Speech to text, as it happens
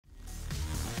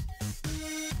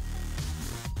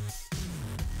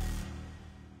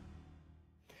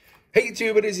Hey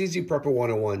YouTube, it is Easy Prepper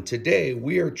 101. Today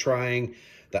we are trying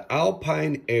the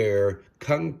Alpine Aire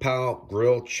Kung Pao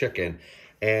grilled chicken.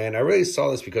 And I really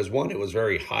saw this because one, it was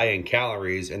very high in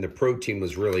calories and the protein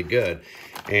was really good.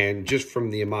 And just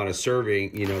from the amount of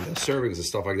serving, the servings and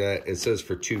stuff like that, it says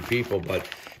for 2 people, but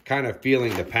kind of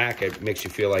feeling the packet makes you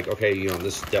feel like, okay,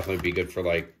 this would definitely be good for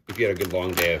like, if you had a good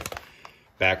long day of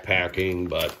backpacking,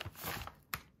 but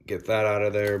get that out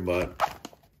of there, but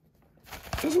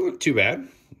doesn't look too bad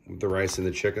with the rice and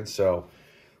the chicken. So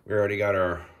we already got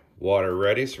our water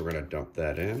ready, so we're gonna dump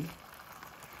that in.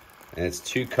 And it's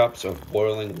 2 cups of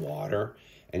boiling water.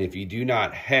 And if you do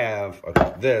not have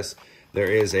this, there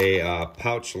is a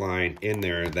pouch line in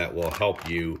there that will help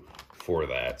you for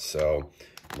that. So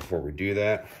before we do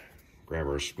that, grab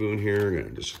our spoon here. I'm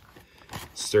gonna just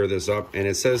stir this up. And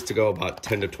it says to go about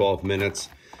 10 to 12 minutes.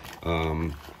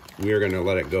 We are gonna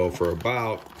let it go for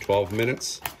about 12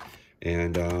 minutes.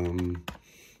 And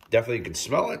definitely you can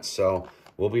smell it. So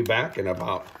we'll be back in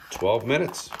about 12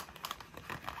 minutes.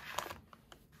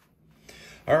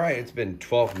 All right, it's been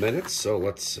 12 minutes, so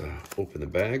let's open the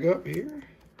bag up here.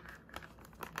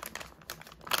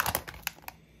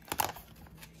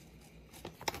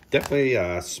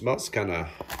 Definitely smells kind of,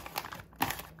 I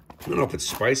don't know if it's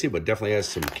spicy, but definitely has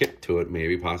some kick to it,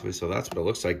 maybe, possibly. So that's what it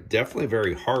looks like. Definitely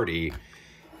very hearty.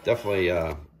 Definitely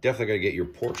gonna get your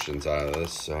portions out of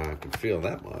this. I can feel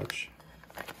that much.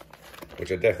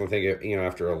 Which I definitely think,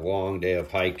 after a long day of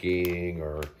hiking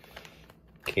or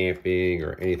camping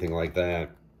or anything like that.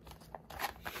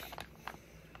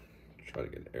 Try to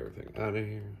get everything out of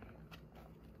here.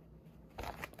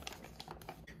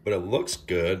 But it looks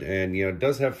good, and it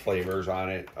does have flavors on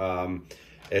it.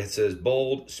 It says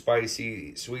bold,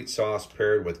 spicy, sweet sauce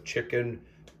paired with chicken,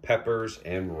 peppers,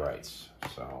 and rice.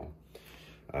 So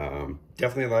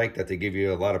definitely like that they give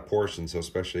you a lot of portions, so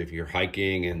especially if you're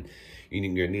hiking and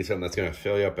you're gonna need something that's gonna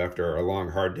fill you up after a long,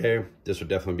 hard day. This would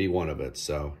definitely be one of it.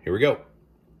 So here we go.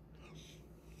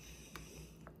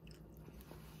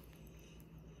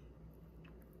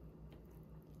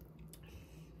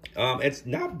 It's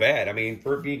not bad. I mean,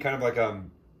 for it being kind of like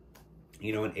an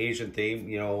Asian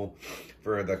theme,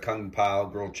 for the Kung Pao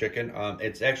grilled chicken,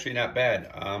 it's actually not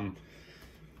bad.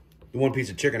 The one piece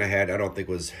of chicken I had, I don't think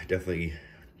was definitely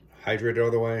hydrated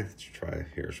all the way. Let's try,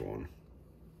 here's one.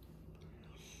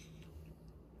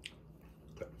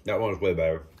 That one was way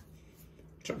better.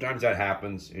 Sometimes that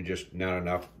happens, it's just not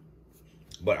enough.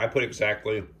 But I put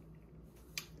exactly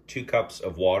 2 cups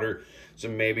of water. So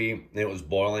maybe it was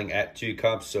boiling at 2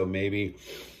 cups, so maybe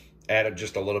added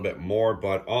just a little bit more.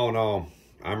 But all in all,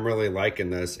 I'm really liking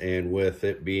this. And with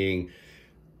it being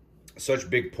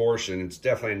such big portion, it's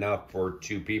definitely enough for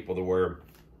 2 people to where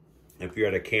if you're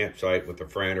at a campsite with a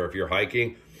friend or if you're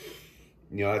hiking,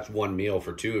 that's one meal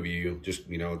for 2 of you. Just,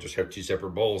 just have 2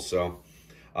 separate bowls. So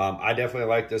I definitely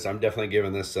like this. I'm definitely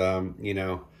giving this,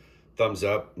 thumbs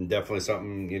up, and definitely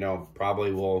something,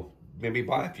 probably will maybe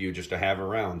buy a few just to have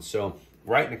around. So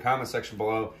write in the comment section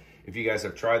below if you guys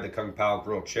have tried the Kung Pao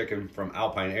grilled chicken from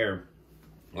Alpine Aire.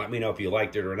 Let me know if you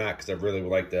liked it or not, because I really would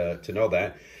like to know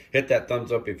that. Hit that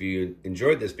thumbs up if you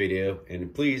enjoyed this video,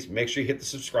 and please make sure you hit the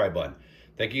subscribe button.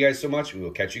 Thank you guys so much, and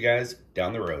we'll catch you guys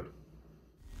down the road.